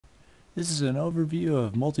This is an overview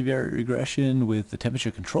of multivariate regression with the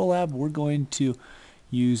Temperature Control Lab. We're going to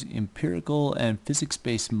use empirical and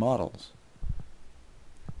physics-based models.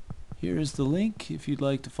 Here is the link if you'd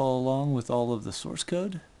like to follow along with all of the source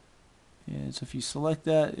code. And so if you select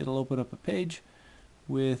that, it'll open up a page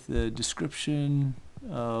with a description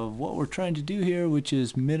of what we're trying to do here, which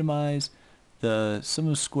is minimize the sum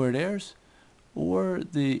of squared errors or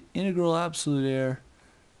the integral absolute error,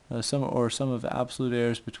 sum of absolute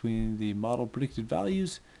errors between the model predicted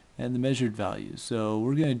values and the measured values. So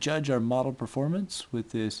we're going to judge our model performance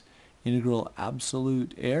with this integral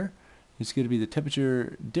absolute error. It's going to be the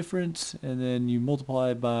temperature difference, and then you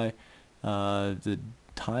multiply by the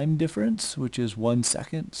time difference, which is 1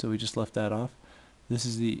 second, so we just left that off. This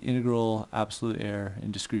is the integral absolute error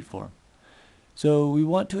in discrete form. So we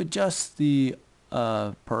want to adjust the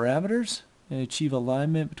parameters and achieve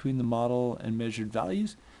alignment between the model and measured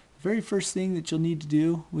values. The very first thing that you'll need to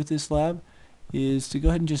do with this lab is to go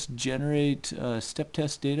ahead and just generate step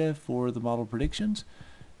test data for the model predictions.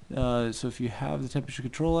 So if you have the temperature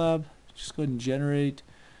control lab, just go ahead and generate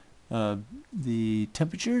the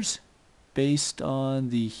temperatures based on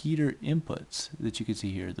the heater inputs that you can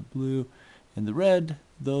see here. The blue and the red,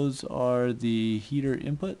 those are the heater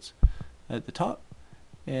inputs at the top,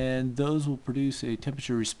 and those will produce a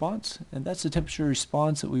temperature response, and that's the temperature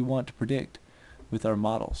response that we want to predict with our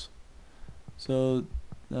models. So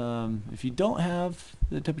if you don't have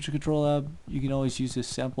the temperature control lab, you can always use this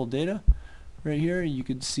sample data. Right here you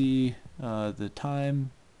can see the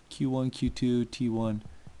time, Q1, Q2, T1,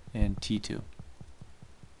 and T2.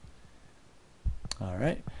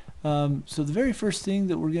 Alright, so the very first thing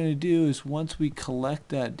that we're going to do is, once we collect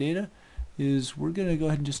that data, is we're going to go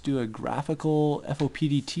ahead and just do a graphical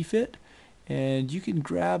FOPD T-fit, and you can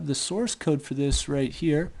grab the source code for this right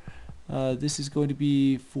here. This is going to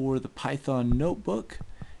be for the Python notebook,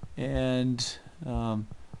 and I'll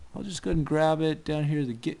just go ahead and grab it down here,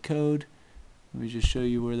 the Git code. Let me just show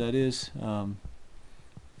you where that is.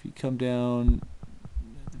 If you come down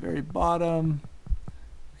at the very bottom,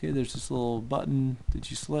 okay, there's this little button that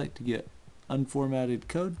you select to get unformatted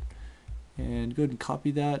code, and go ahead and copy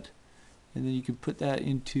that, and then you can put that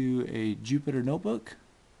into a Jupyter notebook.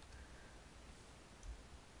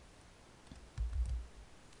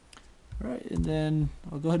 Alright, and then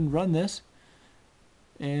I'll go ahead and run this,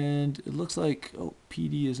 and it looks like, oh,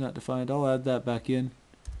 PD is not defined. I'll add that back in.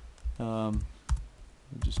 I'll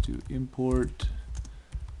just do import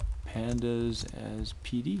pandas as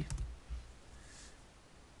PD.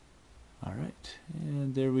 Alright,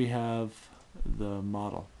 and there we have the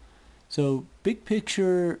model. So big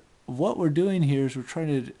picture, what we're doing here is we're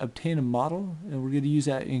trying to obtain a model, and we're going to use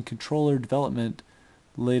that in controller development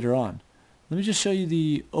later on. Let me just show you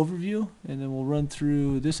the overview, and then we'll run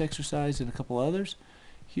through this exercise and a couple others.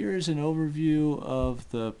 Here is an overview of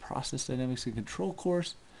the Process Dynamics and Control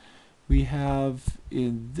course. We have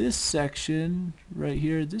in this section right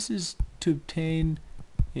here, this is to obtain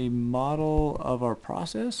a model of our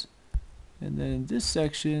process. And then in this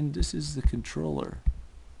section, this is the controller.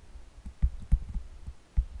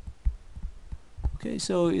 Okay,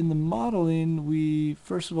 so in the modeling, we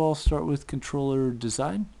first of all start with controller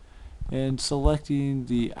design and selecting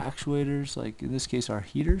the actuators, like in this case our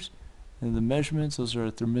heaters, and the measurements, those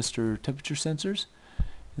are thermistor temperature sensors.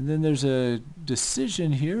 And then there's a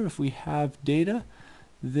decision here. If we have data,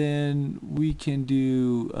 then we can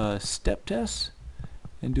do step tests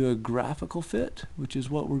and do a graphical fit, which is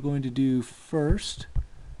what we're going to do first.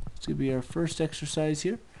 It's going to be our first exercise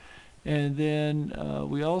here. And then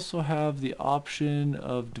we also have the option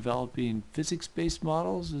of developing physics-based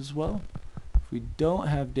models as well. If we don't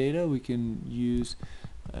have data, we can use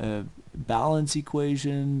balance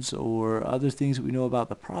equations or other things that we know about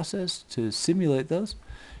the process to simulate those.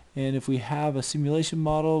 And if we have a simulation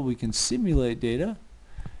model, we can simulate data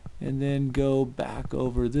and then go back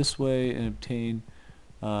over this way and obtain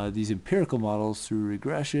these empirical models through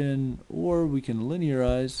regression, or we can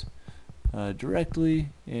linearize directly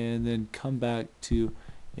and then come back to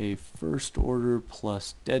a first order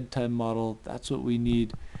plus dead time model. That's what we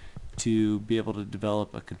need to be able to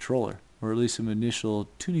develop a controller, or at least some initial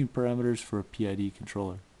tuning parameters for a PID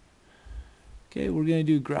controller. Okay, we're going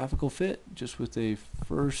to do graphical fit just with a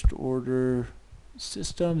first order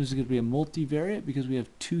system. This is going to be a multivariate because we have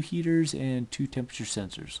 2 heaters and 2 temperature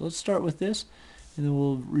sensors. So let's start with this, and then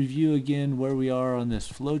we'll review again where we are on this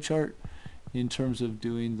flowchart in terms of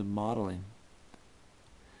doing the modeling.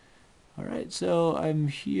 Alright, so I'm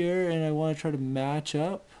here and I want to try to match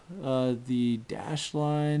up the dash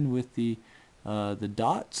line with the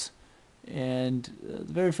dots, and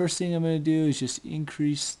the very first thing I'm going to do is just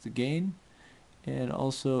increase the gain, and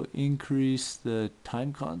also increase the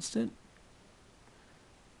time constant.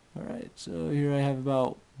 Alright, so here I have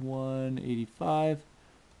about 185.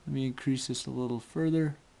 Let me increase this a little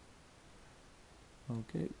further.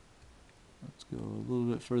 Okay, let's go a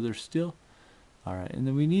little bit further still. Alright, and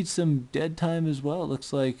then we need some dead time as well. It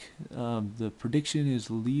looks like the prediction is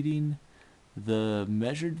leading the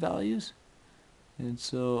measured values. And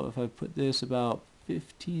so if I put this about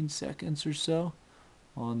 15 seconds or so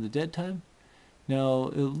on the dead time. Now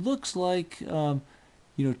it looks like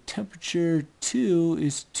temperature 2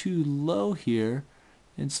 is too low here,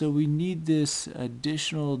 and so we need this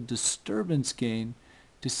additional disturbance gain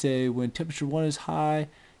to say when temperature 1 is high,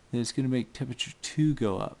 then it's going to make temperature 2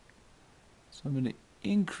 go up. So I'm going to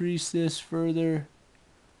increase this further.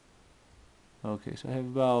 Okay, so I have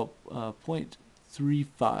about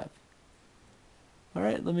 0.35.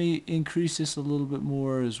 Alright, let me increase this a little bit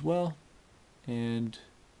more as well. And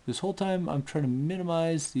this whole time I'm trying to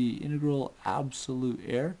minimize the integral absolute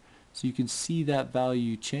error so you can see that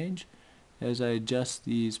value change as I adjust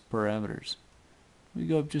these parameters. Let me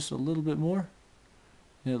go up just a little bit more.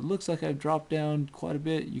 And it looks like I've dropped down quite a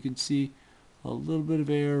bit. You can see a little bit of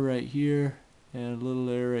error right here and a little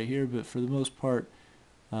error right here, but for the most part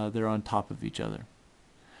they're on top of each other.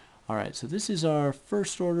 Alright, so this is our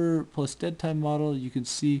first order plus dead time model. You can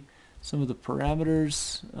see some of the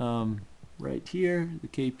parameters right here, the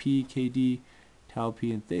Kp, Kd, tau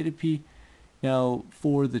p, and theta p. Now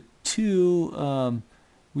for the 2,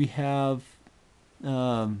 we have,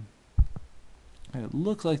 it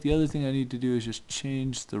looks like the other thing I need to do is just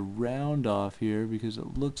change the round off here because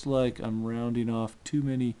it looks like I'm rounding off too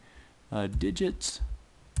many digits.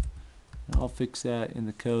 And I'll fix that in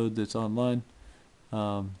the code that's online.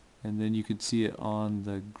 And then you can see it on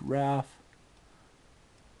the graph.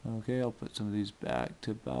 Okay, I'll put some of these back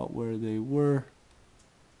to about where they were.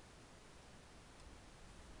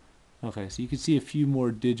 Okay, so you can see a few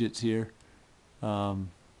more digits here when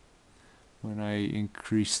I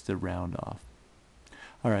increase the round off.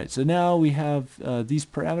 Alright, so now we have these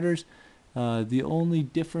parameters. The only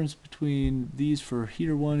difference between these for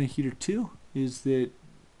heater 1 and heater 2 is that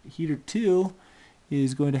heater 2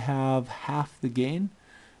 is going to have half the gain,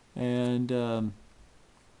 and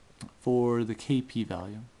for the Kp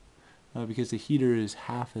value because the heater is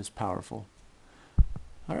half as powerful.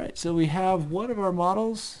 Alright, so we have one of our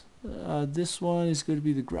models. This one is going to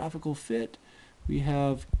be the graphical fit. We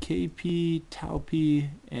have Kp, tau p,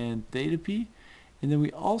 and theta p. And then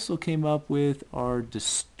we also came up with our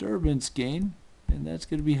disturbance gain, and that's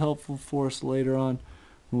going to be helpful for us later on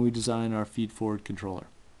when we design our feed-forward controller.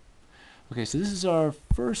 Okay, so this is our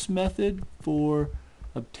first method for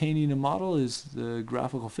obtaining a model, is the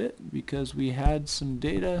graphical fit, because we had some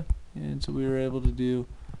data and so we were able to do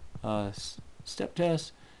a step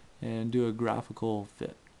test and do a graphical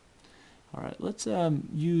fit. Alright, let's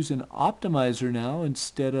use an optimizer now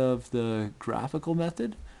instead of the graphical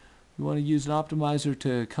method. We want to use an optimizer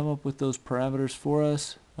to come up with those parameters for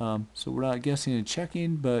us, so we're not guessing and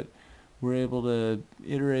checking, but we're able to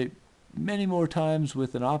iterate many more times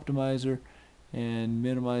with an optimizer and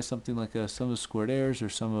minimize something like a sum of squared errors or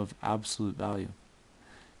sum of absolute value.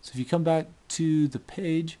 So if you come back to the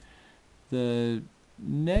page, the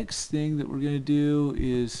next thing that we're going to do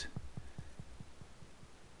is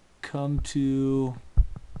come to,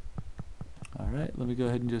 alright, let me go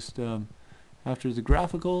ahead and just, after the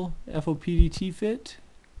graphical FOPDT fit,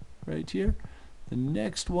 right here, the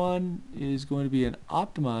next one is going to be an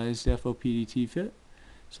optimized FOPDT fit.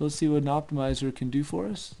 So let's see what an optimizer can do for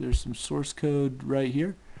us. There's some source code right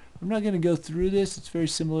here. I'm not going to go through this. It's very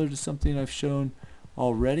similar to something I've shown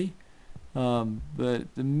already.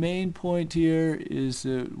 But the main point here is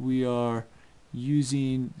that we are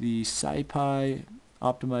using the SciPy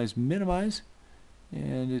optimize minimize,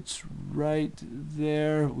 and it's right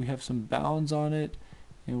there. We have some bounds on it,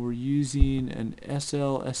 and we're using an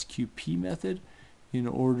SLSQP method in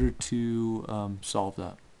order to solve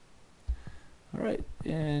that. Alright,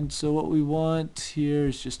 and so what we want here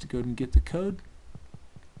is just to go ahead and get the code.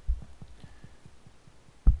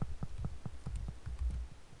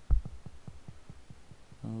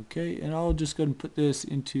 Okay, and I'll just go ahead and put this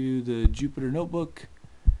into the Jupyter notebook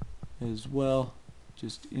as well,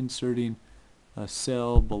 just inserting a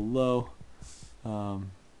cell below. Okay,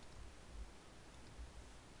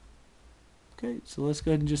 so let's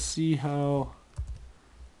go ahead and just see how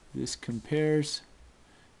this compares.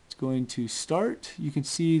 It's going to start. You can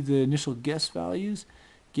see the initial guess values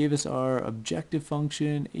gave us our objective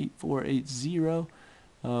function 8480.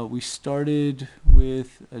 We started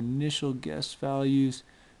with initial guess values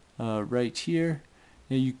right here,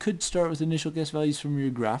 Now you could start with initial guess values from your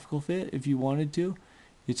Graphical Fit if you wanted to.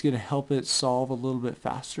 It's going to help it solve a little bit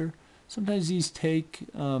faster. Sometimes these take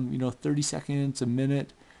 30 seconds, a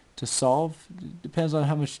minute to solve. It depends on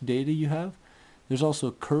how much data you have. There's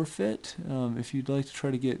also curve fit. If you'd like to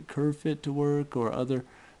try to get curve fit to work, or other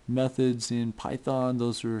methods in Python,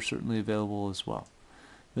 those are certainly available as well.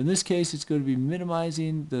 In this case, it's going to be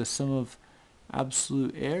minimizing the sum of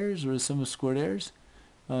absolute errors, or the sum of squared errors.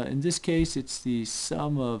 In this case, it's the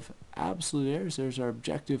sum of absolute errors. There's our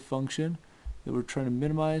objective function that we're trying to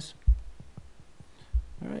minimize.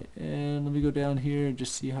 Alright, and let me go down here and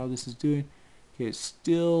just see how this is doing. Okay, it's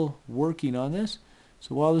still working on this.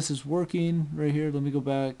 So while this is working right here, let me go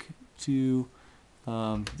back to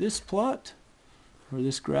this plot, or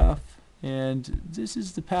this graph, and this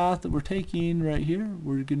is the path that we're taking right here.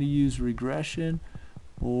 We're going to use regression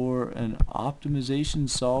or an optimization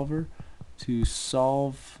solver to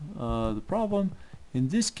solve the problem. In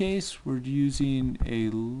this case, we're using a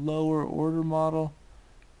lower order model.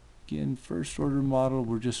 Again, first order model,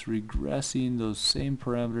 we're just regressing those same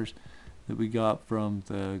parameters that we got from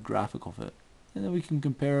the Graphical Fit. And then we can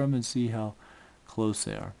compare them and see how close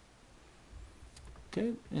they are.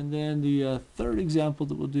 Okay, and then the third example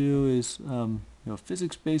that we'll do is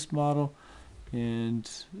physics-based model. And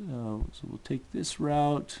so we'll take this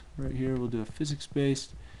route right here. We'll do a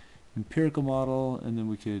physics-based empirical model, and then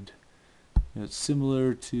we could, it's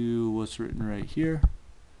similar to what's written right here.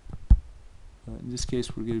 In this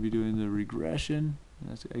case, we're going to be doing the regression.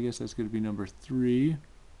 I guess that's going to be number 3.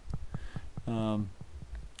 And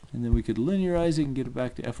then we could linearize it and get it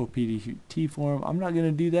back to FOPDT form. I'm not going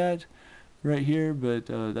to do that right here, but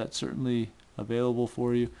that's certainly available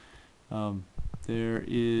for you. There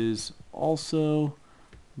is also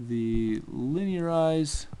the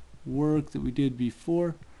linearize work that we did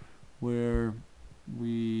before, where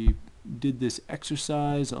we did this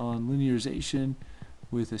exercise on linearization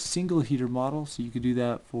with a single heater model, so you could do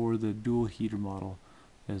that for the dual heater model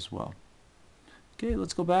as well. Okay,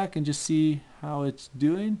 let's go back and just see how it's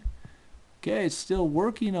doing. Okay, it's still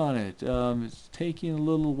working on it. It's taking a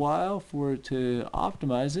little while for it to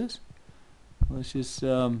optimize this. Let's just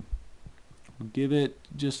give it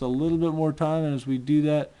just a little bit more time, and as we do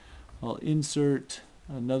that, I'll insert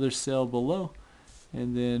another cell below,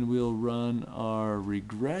 and then we'll run our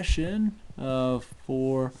regression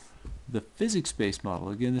for the physics-based model.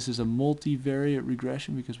 Again, this is a multivariate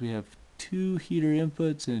regression because we have 2 heater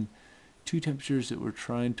inputs and 2 temperatures that we're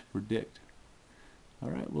trying to predict.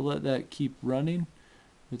 Alright, we'll let that keep running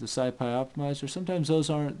with the SciPy optimizer. Sometimes those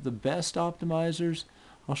aren't the best optimizers.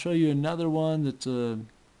 I'll show you another one that's a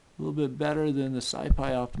little bit better than the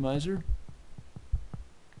SciPy optimizer.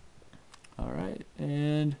 Alright,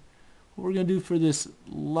 and what we're going to do for this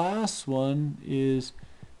last one is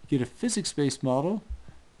get a physics-based model.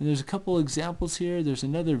 And there's a couple examples here. There's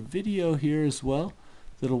another video here as well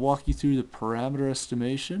that'll walk you through the parameter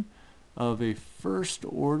estimation of a first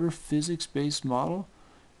order physics-based model,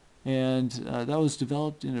 and that was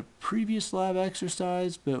developed in a previous lab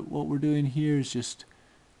exercise, but what we're doing here is just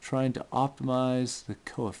trying to optimize the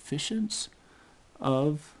coefficients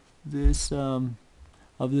of this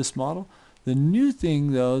model. The new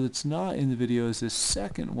thing though that's not in the video is this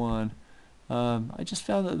second one. I just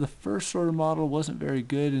found that the first order model wasn't very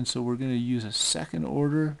good, and so we're going to use a second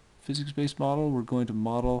order physics-based model. We're going to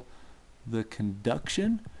model the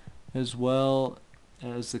conduction as well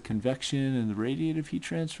as the convection and the radiative heat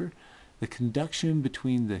transfer. The conduction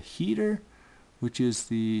between the heater, which is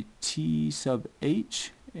the T sub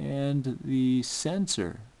H, and the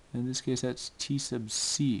sensor. In this case, that's T sub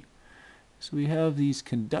C. So we have these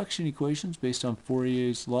conduction equations based on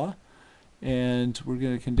Fourier's law, and we're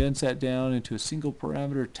going to condense that down into a single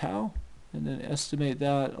parameter tau, and then estimate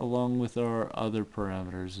that along with our other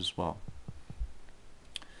parameters as well.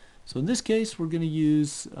 So in this case, we're going to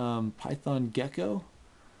use Python Gecko,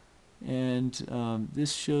 and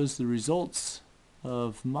this shows the results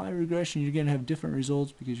of my regression. You're going to have different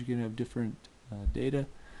results because you're going to have different data.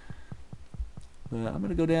 But I'm going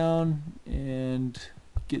to go down and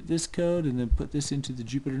get this code and then put this into the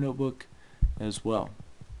Jupyter notebook as well.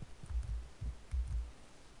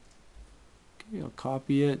 Okay, I'll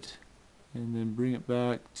copy it and then bring it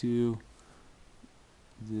back to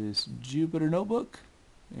this Jupyter notebook.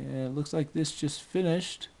 And it looks like this just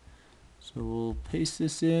finished, so we'll paste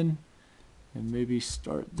this in and maybe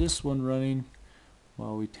start this one running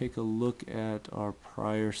while we take a look at our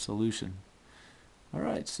prior solution.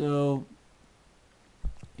 Alright, so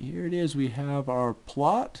here it is. We have our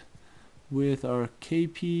plot with our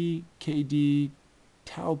Kp, Kd,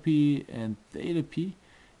 tau p, and theta p.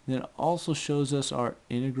 And it also shows us our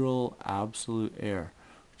integral absolute error.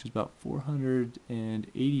 which is about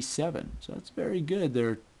 487. So that's very good. There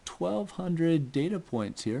are 1,200 data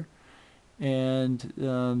points here, and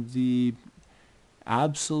the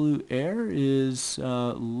absolute error is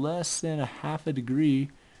less than a half a degree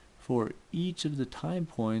for each of the time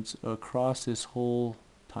points across this whole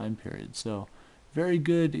time period. So very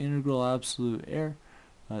good integral absolute error.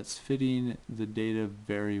 It's fitting the data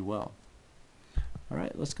very well.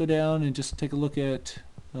 Alright, let's go down and just take a look at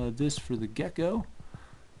this for the Gecko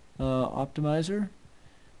optimizer.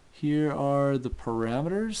 Here are the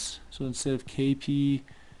parameters. So instead of Kp,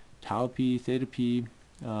 tau p, theta p,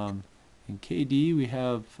 and Kd, we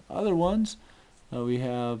have other ones. We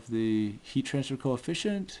have the heat transfer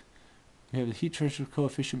coefficient. We have the heat transfer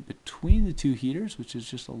coefficient between the two heaters, which is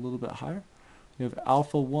just a little bit higher. We have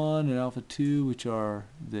alpha 1 and alpha 2, which are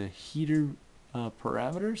the heater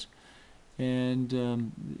parameters. And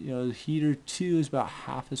the heater 2 is about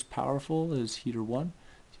half as powerful as heater 1.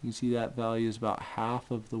 So you can see that value is about half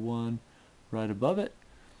of the one right above it.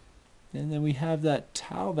 And then we have that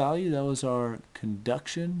tau value. That was our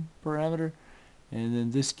conduction parameter. And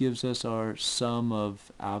then this gives us our sum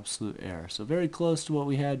of absolute error. So very close to what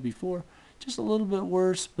we had before. Just a little bit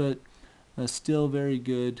worse, but still very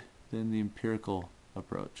good than the empirical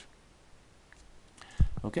approach.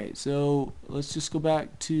 Okay, so let's just go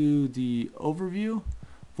back to the overview of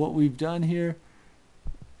what we've done here.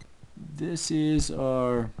 This is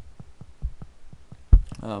our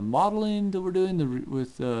modeling that we're doing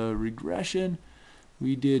with regression.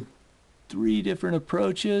 We did 3 different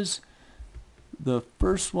approaches. The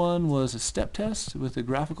first one was a step test with a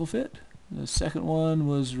graphical fit. The second one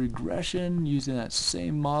was regression using that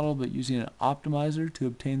same model but using an optimizer to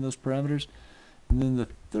obtain those parameters. And then the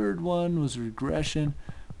third one was regression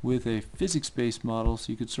with a physics-based model.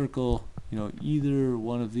 So you could circle, either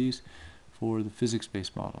one of these for the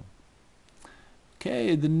physics-based model.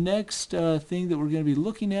 Okay, the next thing that we're going to be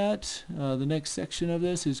looking at, the next section of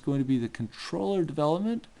this is going to be the controller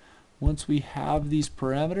development. Once we have these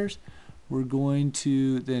parameters, we're going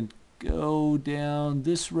to then go down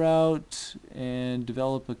this route and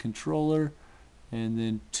develop a controller and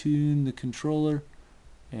then tune the controller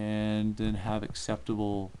and then have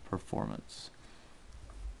acceptable performance.